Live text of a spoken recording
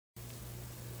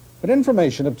But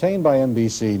information obtained by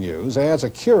NBC News adds a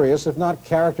curious, if not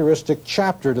characteristic,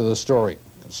 chapter to the story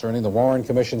concerning the Warren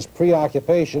Commission's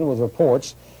preoccupation with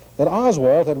reports that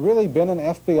Oswald had really been an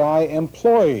FBI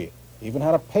employee, even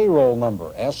had a payroll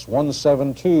number,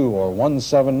 S-172 or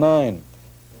 179.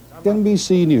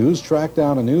 NBC News tracked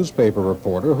down a newspaper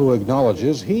reporter who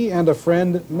acknowledges he and a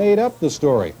friend made up the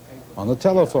story on the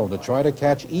telephone to try to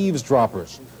catch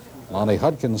eavesdroppers. Lonnie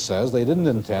Hudkins says they didn't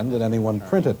intend that anyone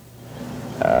print it.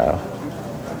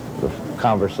 The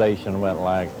conversation went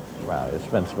like, well, it's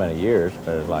been so many years,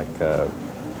 but it's like,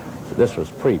 this was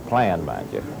pre-planned, mind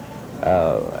you.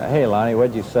 Hey, Lonnie,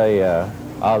 what'd you say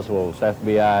Oswald's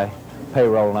FBI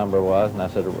payroll number was? And I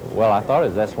said, well, I thought it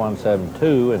was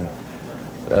S-172, and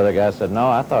the other guy said, no,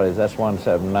 I thought it was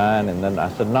S-179, and then I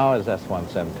said, no, it's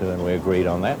S-172, and we agreed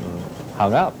on that and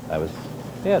hung up. That was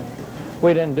it.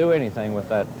 We didn't do anything with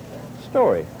that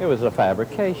story. It was a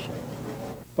fabrication.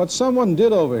 But someone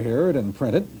did overhear it and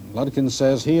print it. Hudkins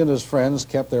says he and his friends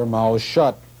kept their mouths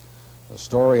shut. The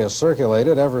story has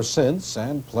circulated ever since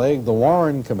and plagued the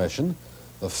Warren Commission.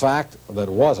 The fact that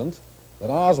wasn't that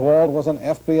Oswald was an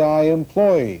FBI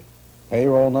employee,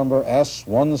 payroll number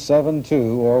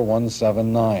S-172 or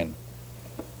 179.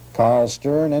 Carl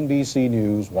Stern, NBC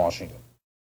News, Washington.